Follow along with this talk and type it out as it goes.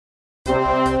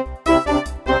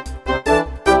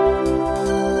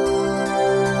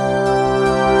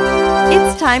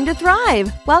time to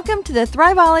thrive. Welcome to the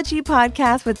Thriveology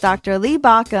Podcast with Dr. Lee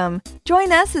Baucom.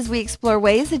 Join us as we explore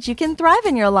ways that you can thrive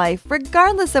in your life,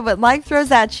 regardless of what life throws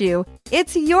at you.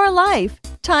 It's your life.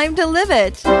 Time to live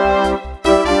it.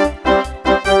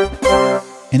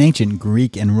 In ancient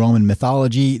Greek and Roman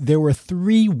mythology, there were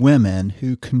three women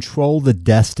who control the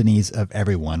destinies of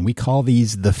everyone. We call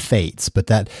these the fates, but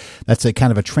that's a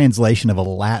kind of a translation of a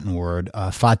Latin word,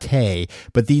 fate.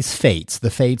 But these fates,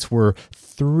 the fates were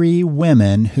three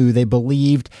women who they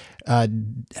believed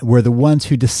were the ones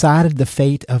who decided the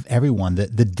fate of everyone, the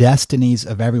destinies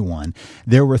of everyone.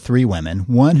 There were three women,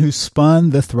 one who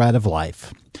spun the thread of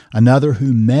life, another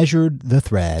who measured the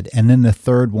thread, and then the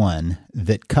third one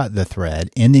that cut the thread,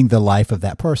 ending the life of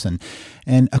that person.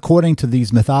 And according to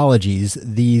these mythologies,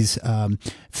 these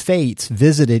fates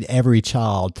visited every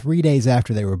child 3 days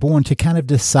after they were born to kind of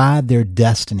decide their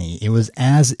destiny. It was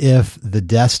as if the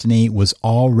destiny was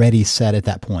already set at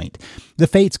that point. The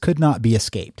fates could not be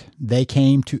escaped. They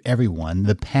came to everyone.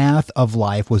 The path of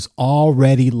life was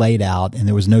already laid out, and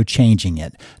there was no changing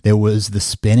it. There was the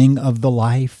spinning of the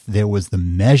life, there was the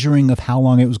measuring of how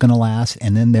long it was going to last,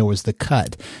 and then there was the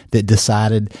cut that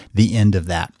decided the end of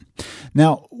that.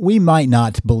 Now, we might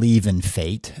not believe in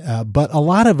fate, but a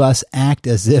lot of us act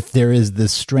as if there is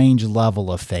this strange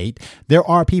level of fate. There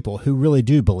are people who really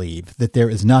do believe that there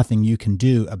is nothing you can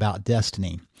do about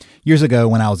destiny. Years ago,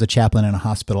 when I was a chaplain in a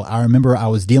hospital, I remember I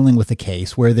was dealing with a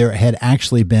case where there had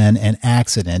actually been an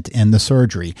accident in the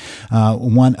surgery.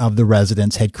 One of the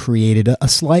residents had created a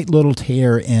slight little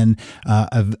tear in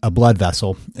a blood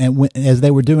vessel. And as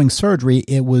they were doing surgery,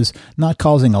 it was not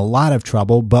causing a lot of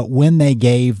trouble, but when they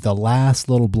gave the last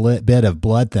little bit of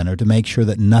blood thinner to make sure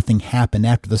that nothing happened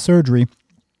after the surgery,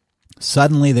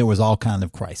 suddenly there was all kind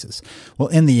of crisis. Well,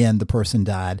 in the end, the person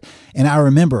died. And I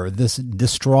remember this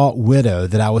distraught widow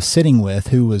that I was sitting with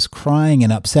who was crying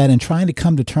and upset and trying to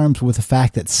come to terms with the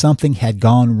fact that something had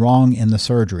gone wrong in the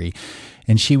surgery.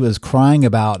 And she was crying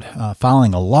about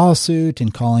filing a lawsuit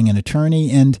and calling an attorney.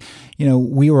 And,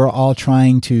 we were all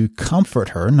trying to comfort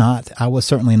her. I was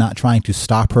certainly not trying to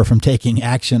stop her from taking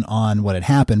action on what had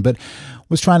happened, but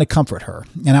was trying to comfort her.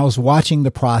 And I was watching the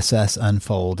process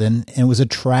unfold. And it was a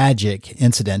tragic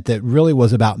incident that really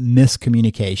was about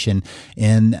miscommunication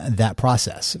in that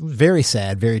process. Very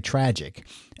sad, very tragic.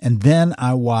 And then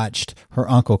I watched her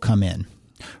uncle come in.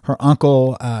 Her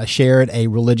uncle shared a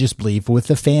religious belief with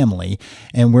the family,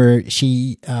 and where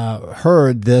she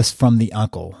heard this from the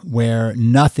uncle, where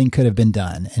nothing could have been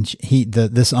done. And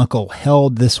this uncle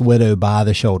held this widow by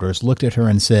the shoulders, looked at her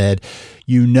and said,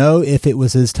 if it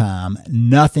was his time,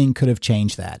 nothing could have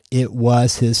changed that. It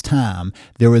was his time.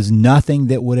 There was nothing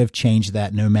that would have changed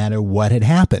that no matter what had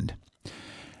happened.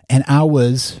 And I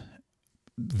was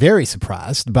very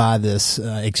surprised by this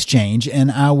exchange, and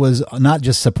I was not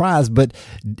just surprised, but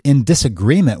in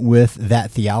disagreement with that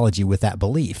theology, with that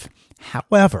belief.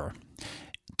 However,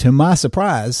 to my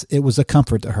surprise, it was a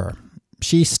comfort to her.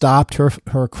 She stopped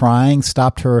her crying,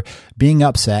 stopped her being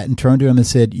upset, and turned to him and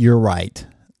said, "You're right.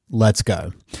 Let's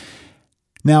go."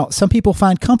 Now, some people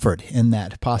find comfort in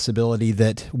that possibility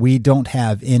that we don't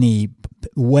have any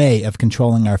way of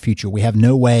controlling our future. We have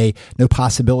no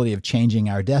possibility of changing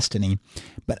our destiny.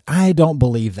 But I don't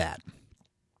believe that.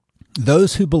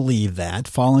 Those who believe that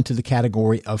fall into the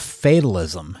category of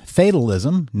fatalism.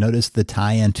 Fatalism, notice the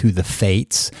tie-in to the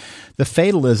fates. The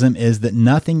fatalism is that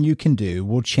nothing you can do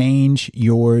will change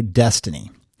your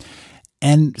destiny.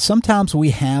 And sometimes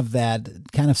we have that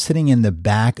kind of sitting in the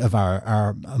back of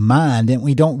our mind, and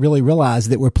we don't really realize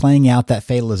that we're playing out that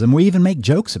fatalism. We even make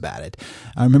jokes about it.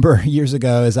 I remember years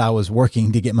ago as I was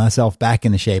working to get myself back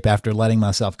into shape after letting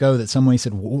myself go, that someone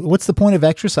said, "What's the point of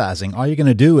exercising? All you're going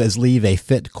to do is leave a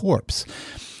fit corpse."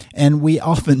 And we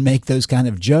often make those kind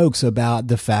of jokes about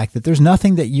the fact that there's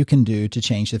nothing that you can do to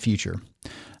change the future.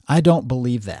 I don't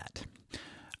believe that.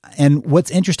 And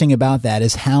what's interesting about that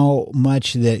is how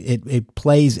much that it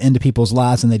plays into people's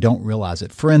lives and they don't realize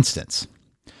it. For instance,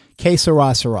 que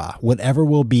sera, sera. Whatever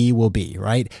will be,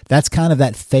 right? That's kind of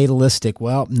that fatalistic,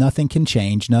 nothing can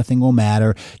change, nothing will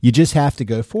matter. You just have to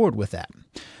go forward with that.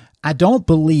 I don't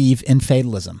believe in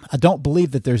fatalism. I don't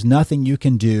believe that there's nothing you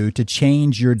can do to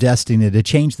change your destiny, to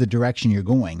change the direction you're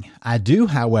going. I do,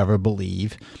 however,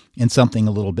 believe in something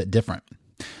a little bit different.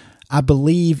 I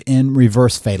believe in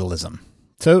reverse fatalism.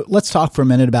 So let's talk for a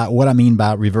minute about what I mean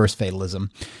by reverse fatalism.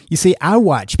 You see, I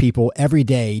watch people every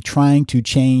day trying to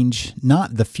change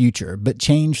not the future, but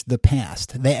change the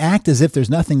past. They act as if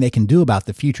there's nothing they can do about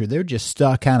the future. They're just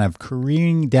stuck kind of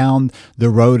careening down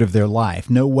the road of their life.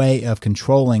 No way of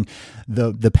controlling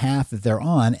the path that they're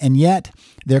on. And yet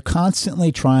they're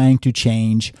constantly trying to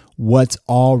change what's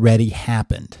already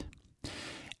happened.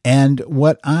 And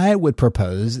what I would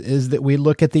propose is that we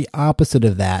look at the opposite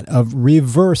of that, of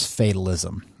reverse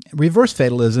fatalism. Reverse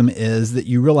fatalism is that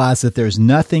you realize that there's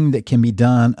nothing that can be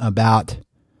done about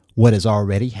what has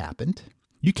already happened.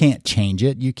 You can't change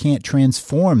it. You can't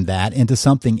transform that into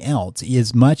something else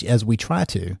as much as we try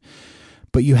to.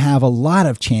 But you have a lot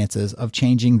of chances of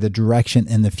changing the direction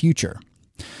in the future.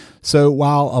 So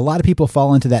while a lot of people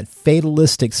fall into that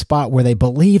fatalistic spot where they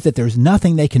believe that there's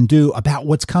nothing they can do about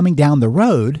what's coming down the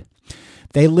road,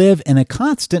 they live in a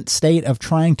constant state of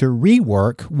trying to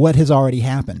rework what has already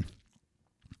happened.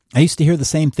 I used to hear the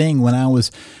same thing when I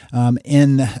was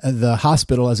in the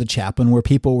hospital as a chaplain, where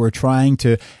people were trying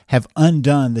to have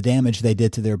undone the damage they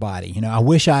did to their body. I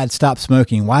wish I had stopped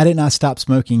smoking. Why didn't I stop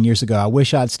smoking years ago? I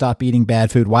wish I'd stopped eating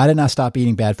bad food. Why didn't I stop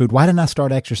eating bad food? Why didn't I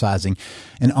start exercising?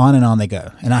 And on they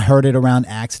go. And I heard it around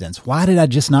accidents. Why did I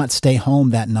just not stay home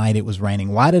that night it was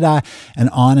raining? Why did I? And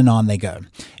on they go.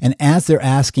 And as they're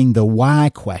asking the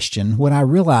why question, what I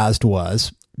realized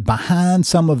was, behind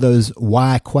some of those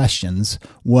why questions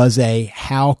was a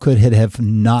how could it have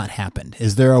not happened?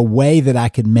 Is there a way that I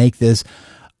could make this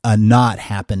a not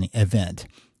happening event?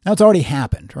 Now, it's already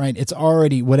happened, right? It's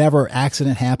already, whatever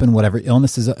accident happened, whatever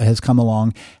illness has come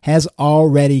along, has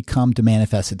already come to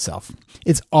manifest itself.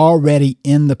 It's already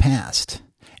in the past.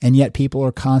 And yet people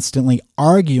are constantly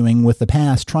arguing with the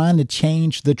past, trying to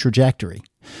change the trajectory.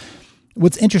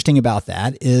 What's interesting about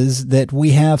that is that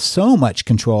we have so much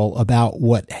control about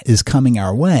what is coming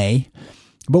our way,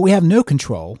 but we have no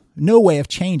control, no way of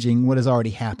changing what has already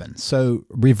happened. So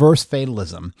reverse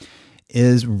fatalism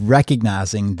is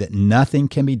recognizing that nothing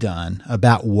can be done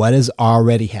about what has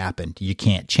already happened. You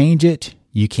can't change it.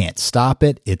 You can't stop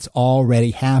it. It's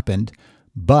already happened.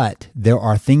 But there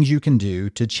are things you can do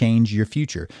to change your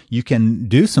future. You can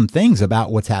do some things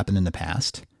about what's happened in the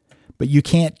past, but you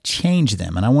can't change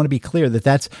them. And I want to be clear that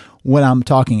that's what I'm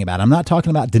talking about. I'm not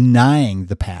talking about denying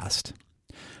the past,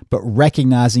 but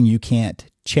recognizing you can't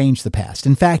change the past.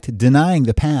 In fact, denying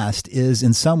the past is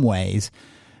in some ways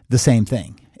the same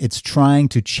thing. It's trying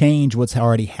to change what's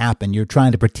already happened. You're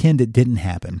trying to pretend it didn't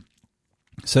happen.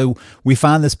 So we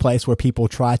find this place where people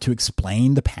try to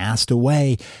explain the past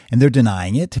away, and they're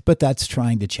denying it, but that's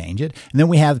trying to change it. And then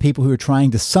we have people who are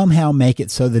trying to somehow make it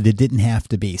so that it didn't have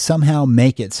to be, somehow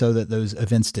make it so that those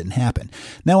events didn't happen.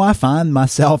 Now, I find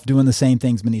myself doing the same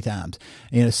things many times.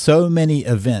 So many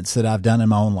events that I've done in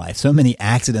my own life, so many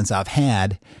accidents I've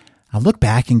had, I look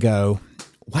back and go,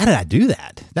 why did I do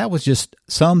that? That was just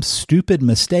some stupid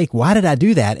mistake. Why did I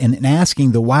do that? And in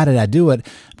asking the why did I do it,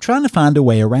 I'm trying to find a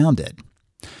way around it.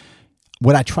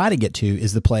 What I try to get to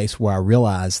is the place where I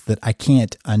realize that I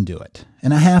can't undo it,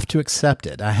 and I have to accept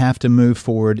it. I have to move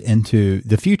forward into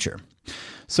the future.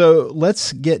 So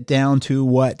let's get down to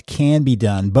what can be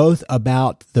done, both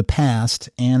about the past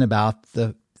and about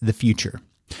the future.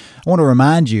 I want to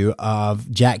remind you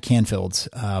of Jack Canfield's,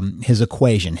 his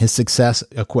equation, his success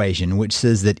equation, which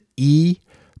says that E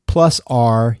plus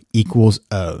R equals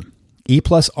O. E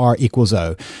plus R equals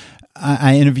O.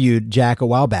 I interviewed Jack a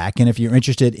while back, and if you're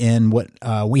interested in what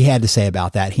we had to say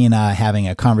about that, he and I having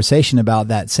a conversation about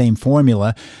that same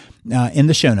formula, in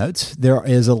the show notes, there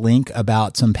is a link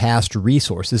about some past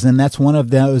resources, and that's one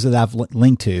of those that I've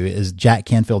linked to is Jack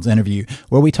Canfield's interview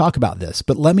where we talk about this.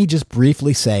 But let me just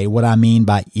briefly say what I mean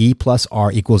by E plus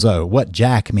R equals O, what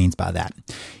Jack means by that.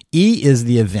 E is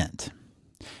the event,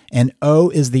 and O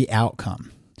is the outcome.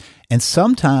 And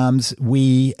sometimes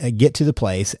we get to the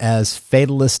place as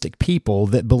fatalistic people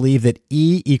that believe that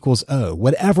E equals O.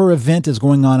 Whatever event is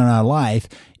going on in our life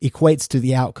equates to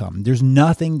the outcome. There's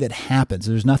nothing that happens.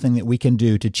 There's nothing that we can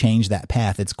do to change that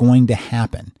path. It's going to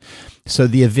happen. So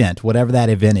the event, whatever that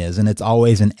event is, and it's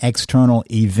always an external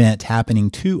event happening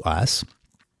to us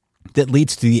that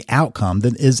leads to the outcome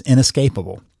that is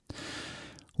inescapable.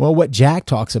 Well, what Jack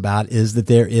talks about is that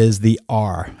there is the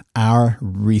R, our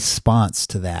response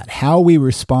to that, how we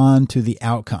respond to the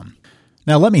outcome.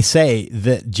 Now, let me say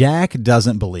that Jack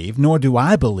doesn't believe, nor do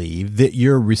I believe, that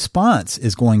your response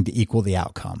is going to equal the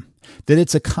outcome, that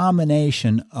it's a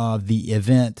combination of the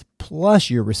event plus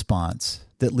your response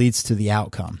that leads to the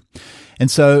outcome. And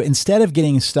so instead of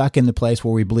getting stuck in the place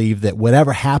where we believe that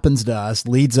whatever happens to us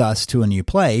leads us to a new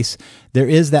place, there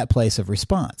is that place of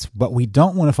response. But we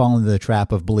don't want to fall into the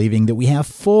trap of believing that we have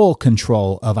full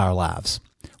control of our lives.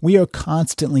 We are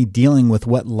constantly dealing with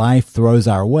what life throws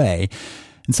our way.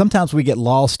 And sometimes we get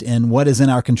lost in what is in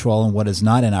our control and what is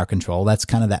not in our control. That's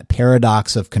kind of that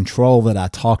paradox of control that I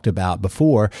talked about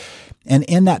before. And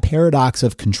in that paradox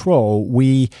of control,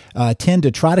 we tend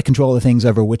to try to control the things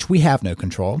over which we have no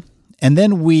control. And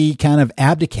then we kind of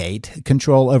abdicate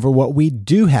control over what we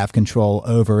do have control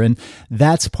over. And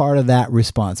that's part of that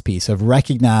response piece of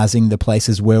recognizing the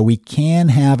places where we can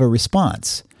have a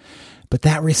response. But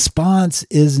that response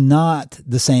is not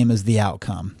the same as the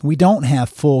outcome. We don't have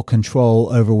full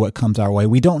control over what comes our way.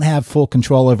 We don't have full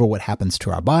control over what happens to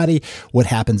our body, what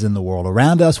happens in the world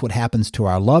around us, what happens to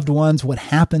our loved ones, what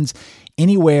happens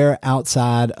anywhere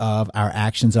outside of our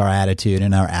actions, our attitude,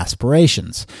 and our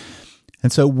aspirations.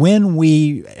 And so when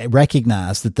we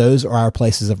recognize that those are our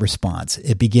places of response,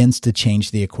 it begins to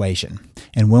change the equation.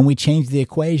 And when we change the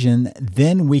equation,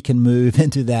 then we can move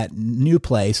into that new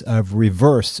place of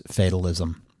reverse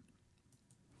fatalism.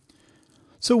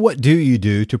 So what do you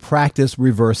do to practice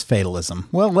reverse fatalism?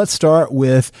 Well, let's start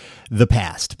with the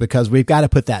past, because we've got to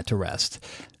put that to rest.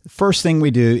 First thing we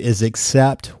do is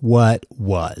accept what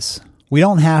was. We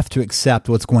don't have to accept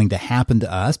what's going to happen to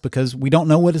us because we don't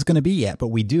know what it's going to be yet, but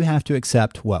we do have to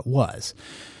accept what was.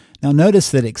 Now,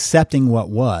 notice that accepting what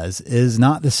was is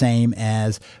not the same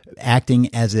as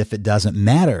acting as if it doesn't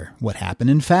matter what happened.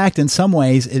 In fact, in some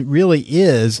ways, it really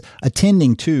is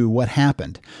attending to what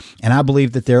happened. And I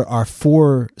believe that there are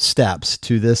 4 steps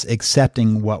to this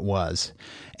accepting what was.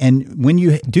 And when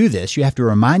you do this, you have to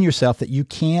remind yourself that you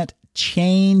can't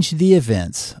change the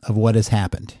events of what has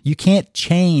happened. You can't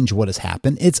change what has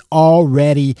happened. It's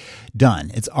already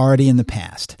done. It's already in the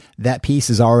past. That piece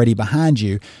is already behind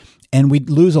you. And we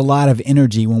lose a lot of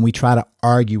energy when we try to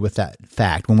argue with that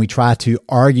fact, when we try to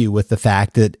argue with the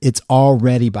fact that it's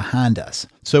already behind us.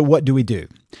 So what do?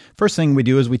 First thing we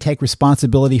do is we take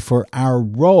responsibility for our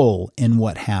role in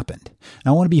what happened. And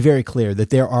I want to be very clear that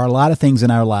there are a lot of things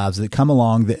in our lives that come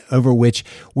along over which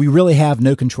we really have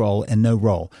no control and no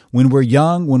role. When we're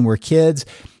young, when we're kids,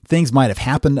 things might have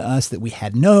happened to us that we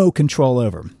had no control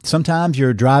over. Sometimes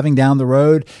you're driving down the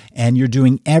road and you're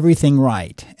doing everything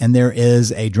right, and there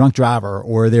is a drunk driver,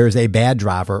 or there's a bad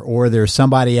driver, or there's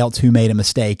somebody else who made a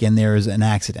mistake and there's an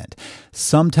accident.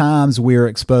 Sometimes we're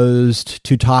exposed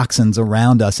to toxins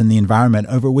around us in the environment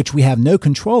over which we have no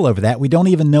control over that. We don't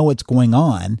even know what's going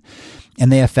on,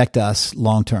 and they affect us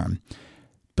long term.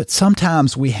 But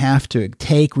sometimes we have to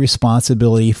take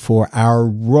responsibility for our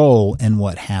role in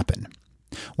what happened.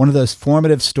 One of those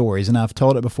formative stories, and I've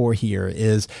told it before here,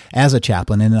 is as a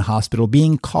chaplain in a hospital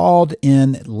being called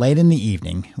in late in the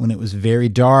evening when it was very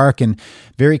dark and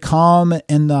very calm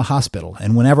in the hospital.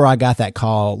 And whenever I got that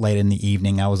call late in the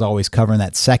evening, I was always covering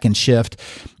that second shift.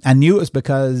 I knew it was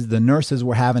because the nurses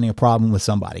were having a problem with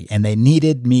somebody and they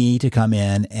needed me to come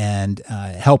in and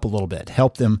help a little bit,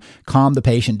 help them calm the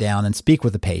patient down and speak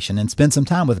with the patient and spend some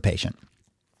time with the patient.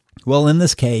 Well, in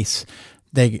this case,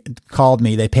 they called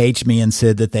me, they paged me and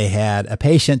said that they had a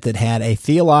patient that had a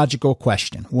theological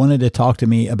question, wanted to talk to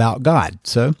me about God.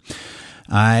 So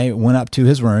I went up to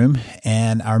his room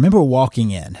and I remember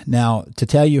walking in. Now, to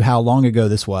tell you how long ago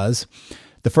this was,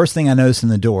 the first thing I noticed in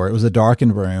the door, it was a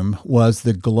darkened room, was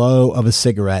the glow of a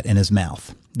cigarette in his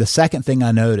mouth. The second thing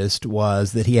I noticed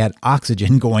was that he had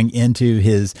oxygen going into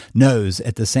his nose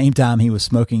at the same time he was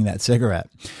smoking that cigarette.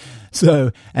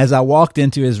 So as I walked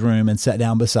into his room and sat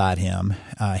down beside him,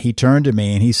 he turned to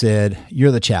me and he said,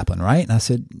 "You're the chaplain, right?" And I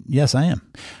said, "Yes, I am.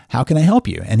 How can I help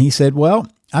you?" And he said, "Well,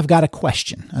 I've got a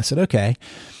question." I said, "Okay."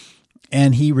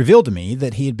 And he revealed to me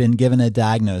that he had been given a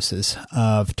diagnosis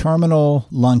of terminal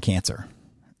lung cancer.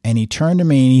 And he turned to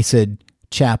me and he said,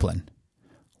 "Chaplain,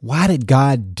 why did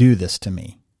God do this to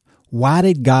me? Why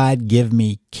did God give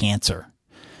me cancer?"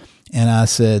 And I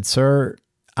said, "Sir,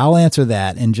 I'll answer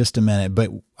that in just a minute, but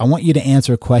I want you to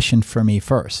answer a question for me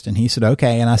first." And he said,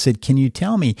 "Okay." And I said, "Can you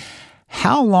tell me,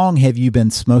 how long have you been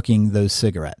smoking those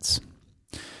cigarettes?"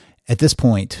 At this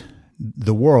point,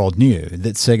 the world knew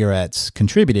that cigarettes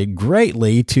contributed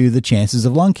greatly to the chances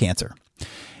of lung cancer.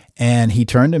 And he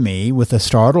turned to me with a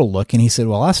startled look and he said,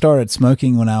 "Well, I started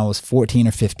smoking when I was 14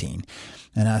 or 15.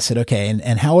 And I said, "Okay,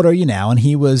 and how old are you now?" And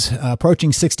he was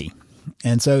approaching 60.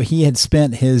 And so he had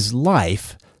spent his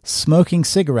life smoking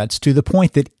cigarettes to the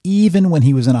point that even when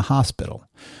he was in a hospital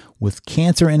with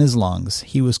cancer in his lungs,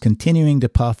 he was continuing to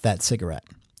puff that cigarette.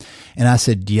 And I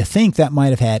said, "Do you think that might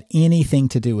have had anything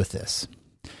to do with this?"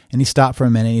 And he stopped for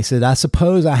a minute and he said, "I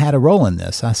suppose I had a role in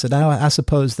this." I said, I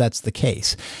suppose that's the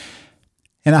case.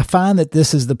 And I find that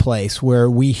this is the place where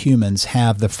we humans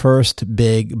have the first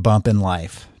big bump in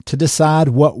life to decide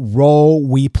what role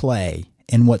we play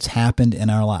in what's happened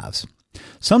in our lives.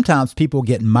 Sometimes people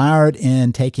get mired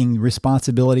in taking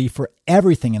responsibility for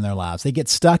everything in their lives. They get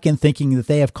stuck in thinking that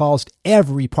they have caused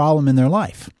every problem in their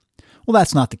life. Well,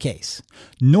 that's not the case.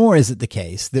 Nor is it the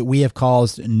case that we have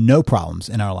caused no problems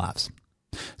in our lives.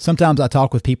 Sometimes I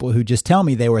talk with people who just tell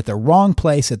me they were at the wrong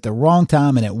place at the wrong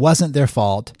time and it wasn't their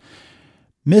fault.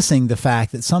 missing the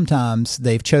fact that sometimes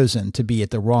they've chosen to be at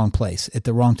the wrong place at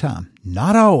the wrong time.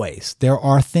 Not always. There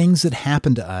are things that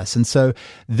happen to us. And so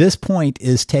this point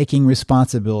is taking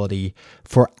responsibility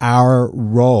for our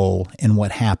role in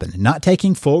what happened. Not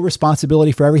taking full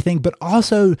responsibility for everything, but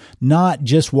also not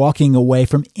just walking away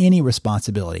from any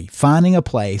responsibility. Finding a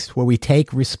place where we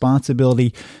take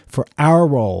responsibility for our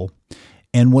role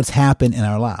and what's happened in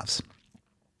our lives.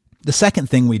 The second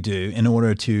thing we do in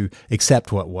order to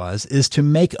accept what was is to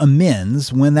make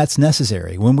amends when that's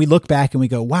necessary. When we look back and we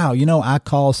go, wow, I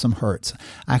caused some hurts.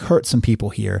 I hurt some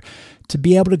people here. To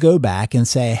be able to go back and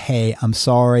say, hey, I'm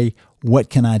sorry.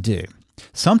 What can I do?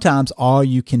 Sometimes all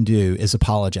you can do is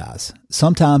apologize.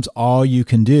 Sometimes all you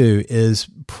can do is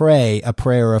pray a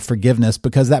prayer of forgiveness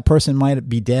because that person might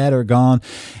be dead or gone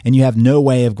and you have no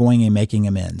way of going and making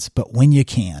amends. But when you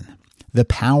can, the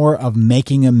power of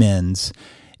making amends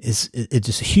it's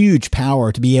just a huge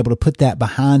power to be able to put that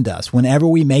behind us. Whenever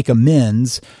we make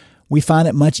amends, we find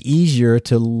it much easier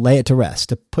to lay it to rest,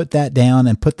 to put that down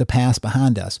and put the past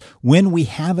behind us. When we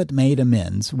haven't made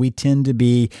amends, we tend to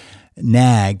be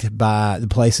nagged by the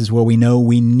places where we know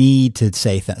we need to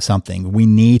say something. We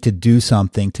need to do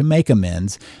something to make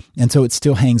amends. And so it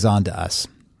still hangs on to us.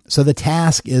 So the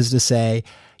task is to say,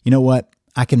 you know what?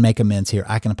 I can make amends here.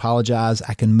 I can apologize.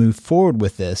 I can move forward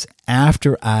with this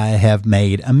after I have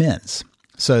made amends.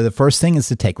 So the first thing is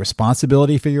to take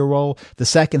responsibility for your role. The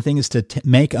second thing is to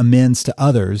make amends to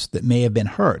others that may have been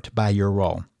hurt by your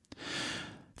role.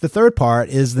 The third part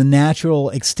is the natural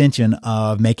extension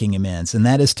of making amends, and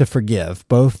that is to forgive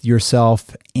both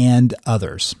yourself and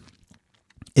others.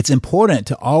 It's important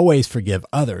to always forgive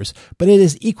others, but it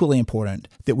is equally important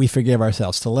that we forgive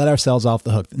ourselves, to let ourselves off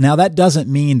the hook. Now, that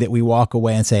doesn't mean that we walk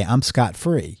away and say, I'm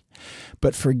scot-free.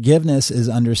 But forgiveness is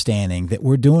understanding that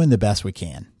we're doing the best we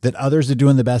can, that others are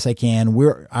doing the best they can,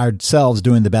 we're ourselves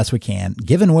doing the best we can,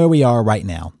 given where we are right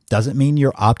now. Doesn't mean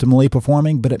you're optimally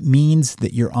performing, but it means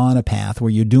that you're on a path where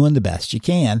you're doing the best you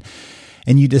can.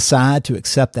 And you decide to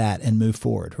accept that and move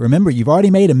forward. Remember, you've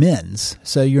already made amends,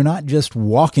 so you're not just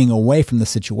walking away from the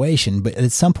situation, but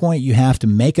at some point you have to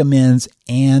make amends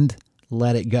and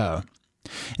let it go.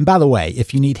 And by the way,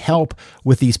 if you need help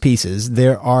with these pieces,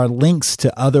 there are links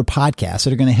to other podcasts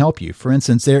that are going to help you. For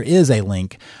instance, there is a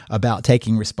link about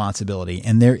taking responsibility,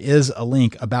 and there is a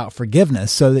link about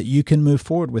forgiveness so that you can move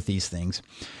forward with these things.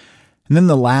 And then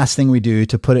the last thing we do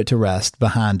to put it to rest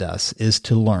behind us is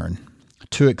to learn.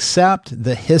 To accept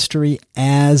the history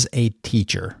as a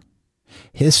teacher.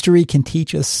 History can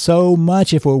teach us so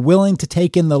much if we're willing to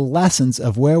take in the lessons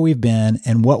of where we've been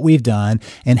and what we've done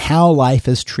and how life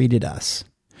has treated us.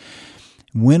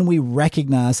 When we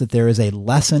recognize that there is a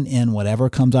lesson in whatever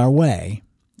comes our way,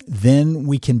 then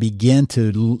we can begin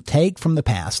to take from the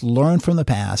past, learn from the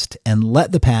past, and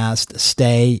let the past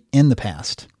stay in the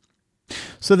past.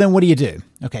 So then what do you do?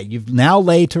 Okay, you've now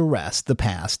laid to rest the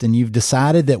past and you've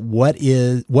decided that what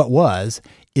was.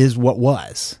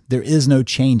 There is no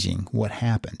changing what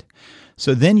happened.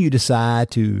 So then you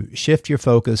decide to shift your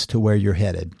focus to where you're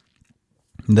headed.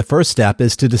 And the first step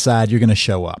is to decide you're going to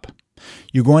show up.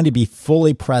 You're going to be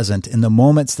fully present in the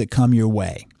moments that come your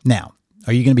way. Now,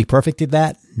 are you going to be perfect at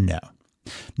that? No.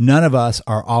 None of us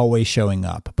are always showing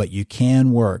up, but you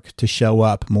can work to show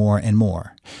up more and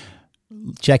more.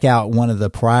 Check out one of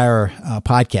the prior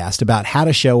podcasts about how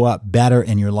to show up better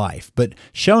in your life. But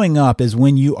showing up is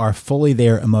when you are fully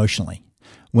there emotionally.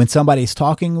 When somebody's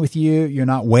talking with you, you're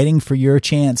not waiting for your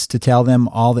chance to tell them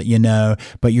all that you know,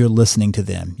 but you're listening to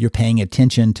them. You're paying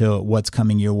attention to what's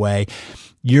coming your way.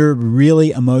 You're really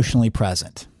emotionally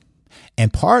present.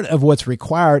 And part of what's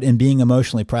required in being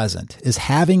emotionally present is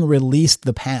having released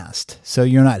the past so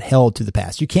you're not held to the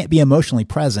past. You can't be emotionally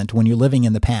present when you're living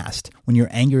in the past. When you're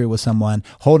angry with someone,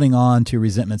 holding on to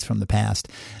resentments from the past,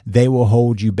 they will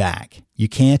hold you back. You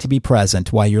can't be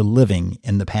present while you're living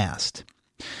in the past.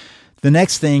 The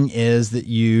next thing is that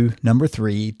you, number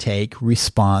 3, take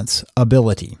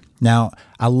responsibility. Now,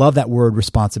 I love that word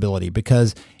responsibility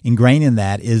because ingrained in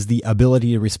that is the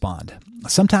ability to respond.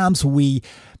 Sometimes we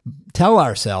tell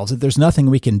ourselves that there's nothing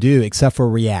we can do except for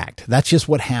react. That's just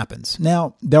what happens.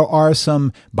 Now, there are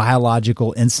some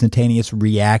biological instantaneous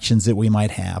reactions that we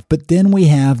might have, but then we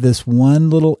have this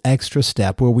one little extra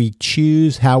step where we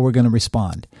choose how we're going to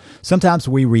respond. Sometimes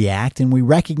we react and we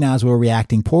recognize we're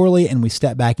reacting poorly and we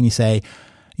step back and you say,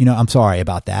 I'm sorry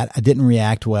about that. I didn't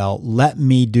react well. Let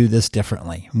me do this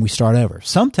differently. And we start over.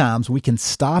 Sometimes we can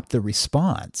stop the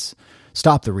response,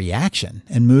 stop the reaction,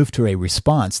 and move to a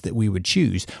response that we would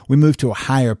choose. We move to a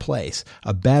higher place,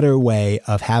 a better way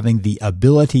of having the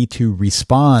ability to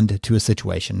respond to a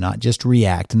situation, not just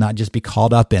react, not just be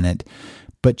caught up in it,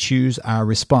 but choose our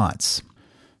response.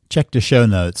 check the show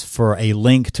notes for a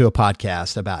link to a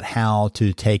podcast about how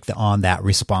to take on that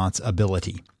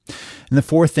responsibility. And the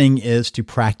fourth thing is to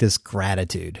practice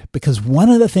gratitude, because one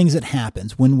of the things that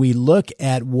happens when we look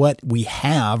at what we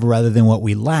have rather than what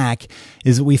we lack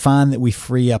is that we find that we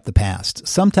free up the past.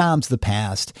 Sometimes the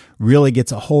past really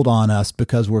gets a hold on us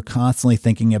because we're constantly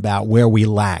thinking about where we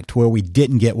lacked, where we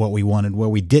didn't get what we wanted, where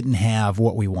we didn't have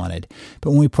what we wanted. But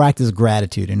when we practice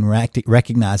gratitude and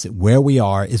recognize that where we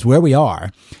are is where we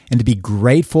are, and to be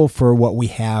grateful for what we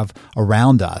have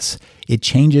around us, it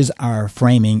changes our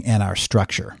framing and our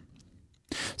structure.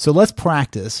 So let's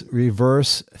practice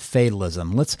reverse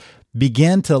fatalism. Let's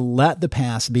begin to let the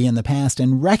past be in the past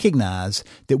and recognize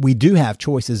that we do have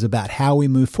choices about how we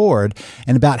move forward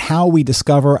and about how we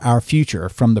discover our future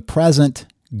from the present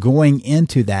going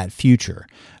into that future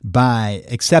by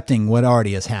accepting what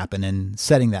already has happened and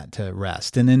setting that to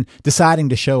rest, and then deciding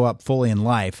to show up fully in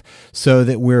life so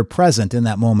that we're present in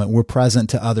that moment. We're present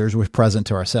to others. We're present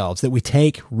to ourselves, that we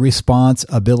take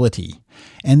responsibility,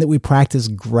 and that we practice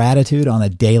gratitude on a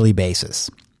daily basis.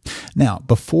 Now,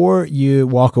 before you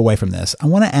walk away from this, I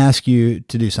want to ask you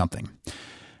to do something.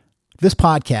 This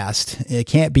podcast, it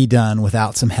can't be done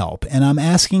without some help, and I'm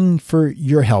asking for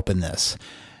your help in this.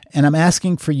 And I'm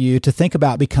asking for you to think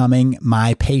about becoming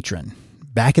my patron.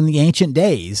 Back in the ancient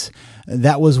days,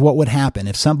 that was what would happen.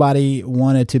 If somebody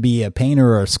wanted to be a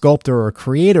painter or a sculptor or a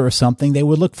creator or something, they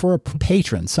would look for a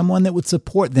patron, someone that would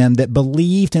support them, that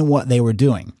believed in what they were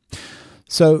doing.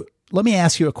 So let me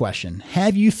ask you a question.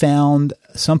 Have you found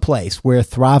some place where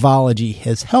Thriveology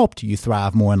has helped you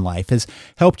thrive more in life, has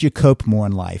helped you cope more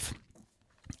in life?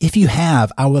 If you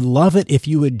have, I would love it if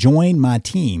you would join my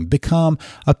team, become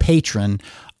a patron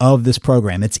of this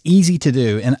program. It's easy to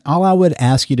do, and all I would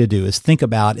ask you to do is think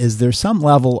about, is there some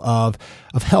level of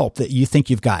help that you think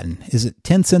you've gotten? Is it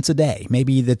 10 cents a day?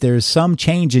 Maybe that there's some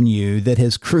change in you that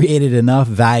has created enough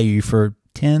value for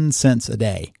 10 cents a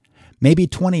day, maybe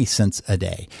 20 cents a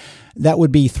day. That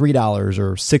would be $3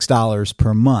 or $6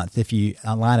 per month if you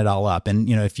line it all up. And,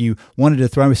 if you wanted to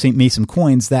throw me some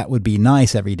coins, that would be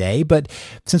nice every day. But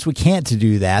since we can't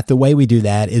do that, the way we do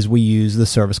that is we use the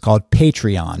service called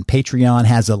Patreon. Patreon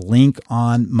has a link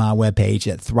on my webpage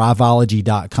at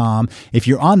thriveology.com. If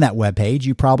you're on that webpage,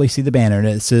 you probably see the banner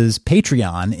that says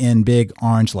Patreon in big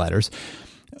orange letters.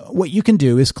 What you can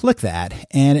do is click that,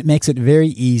 and it makes it very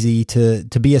easy to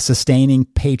be a sustaining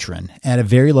patron at a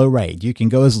very low rate. You can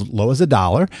go as low as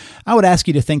 $1. I would ask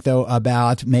you to think, though,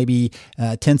 about maybe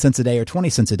 10 cents a day or 20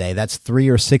 cents a day. That's $3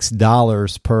 or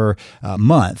 $6 per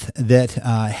month that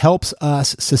helps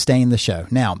us sustain the show.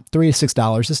 Now, $3 to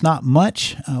 $6 is not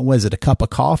much. What is it, a cup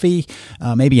of coffee?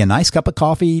 Maybe a nice cup of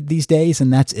coffee these days,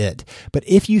 and that's it. But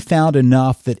if you found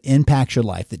enough that impacts your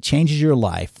life, that changes your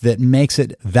life, that makes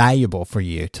it valuable for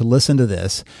you to listen to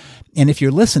this. And if you're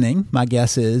listening, my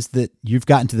guess is that you've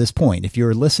gotten to this point. If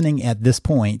you're listening at this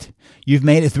point, you've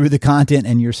made it through the content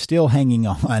and you're still hanging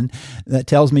on. That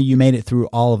tells me you made it through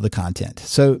all of the content.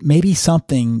 So maybe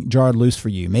something jarred loose for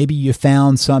you. Maybe you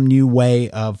found some new way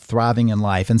of thriving in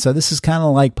life. And so this is kind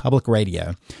of like public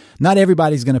radio. Not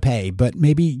everybody's going to pay, but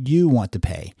maybe you want to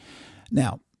pay.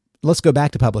 Now, let's go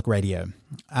back to public radio.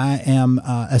 I am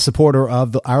a supporter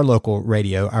of our local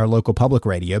radio, our local public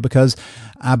radio, because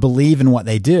I believe in what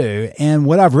they do. And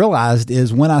what I've realized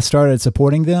is when I started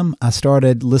supporting them, I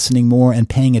started listening more and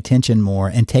paying attention more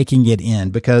and taking it in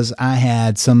because I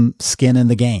had some skin in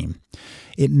the game.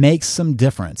 It makes some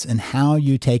difference in how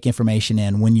you take information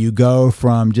in when you go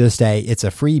from just it's a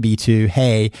freebie to,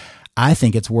 hey, I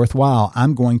think it's worthwhile.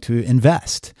 I'm going to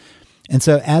invest. And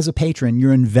so as a patron,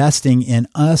 you're investing in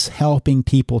us helping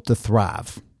people to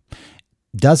thrive.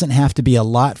 Doesn't have to be a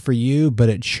lot for you, but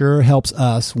it sure helps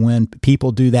us when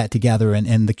people do that together.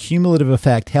 And the cumulative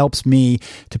effect helps me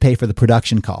to pay for the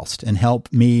production cost and help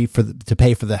me to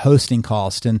pay for the hosting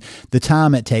cost and the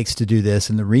time it takes to do this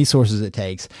and the resources it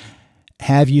takes.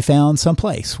 Have you found some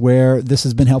place where this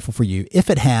has been helpful for you? If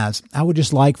it has, I would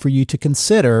just like for you to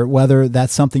consider whether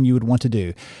that's something you would want to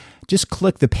do. Just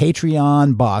click the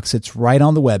Patreon box. It's right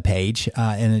on the webpage,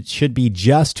 and it should be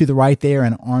just to the right there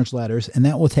in orange letters, and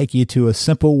that will take you to a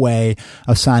simple way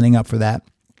of signing up for that.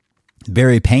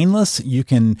 Very painless. You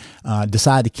can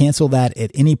decide to cancel that at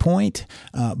any point,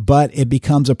 but it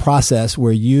becomes a process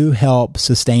where you help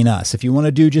sustain us. If you want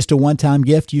to do just a one-time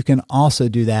gift, you can also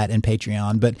do that in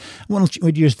Patreon. But I want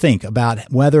you to think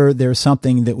about whether there's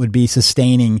something that would be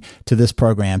sustaining to this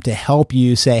program to help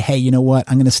you say, hey, you know what?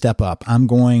 I'm going to step up. I'm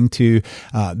going to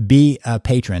be a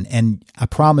patron. And I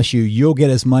promise you, you'll get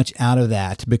as much out of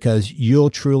that because you'll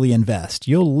truly invest.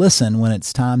 You'll listen when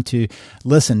it's time to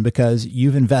listen because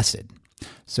you've invested.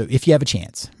 So if you have a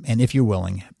chance and if you're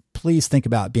willing, please think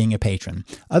about being a patron.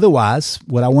 Otherwise,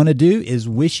 what I want to do is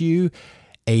wish you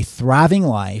a thriving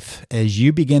life as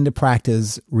you begin to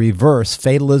practice reverse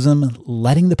fatalism,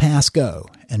 letting the past go,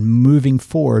 and moving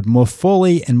forward more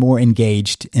fully and more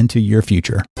engaged into your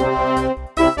future.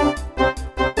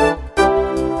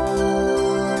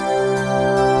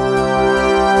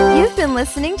 You've been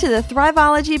listening to the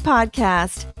Thriveology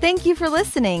Podcast. Thank you for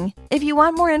listening. If you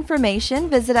want more information,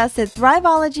 visit us at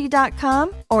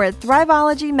thriveology.com or at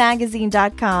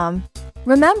thriveologymagazine.com.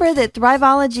 Remember that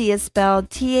Thriveology is spelled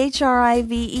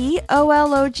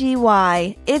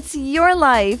Thriveology. It's your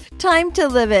life. Time to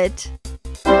live it.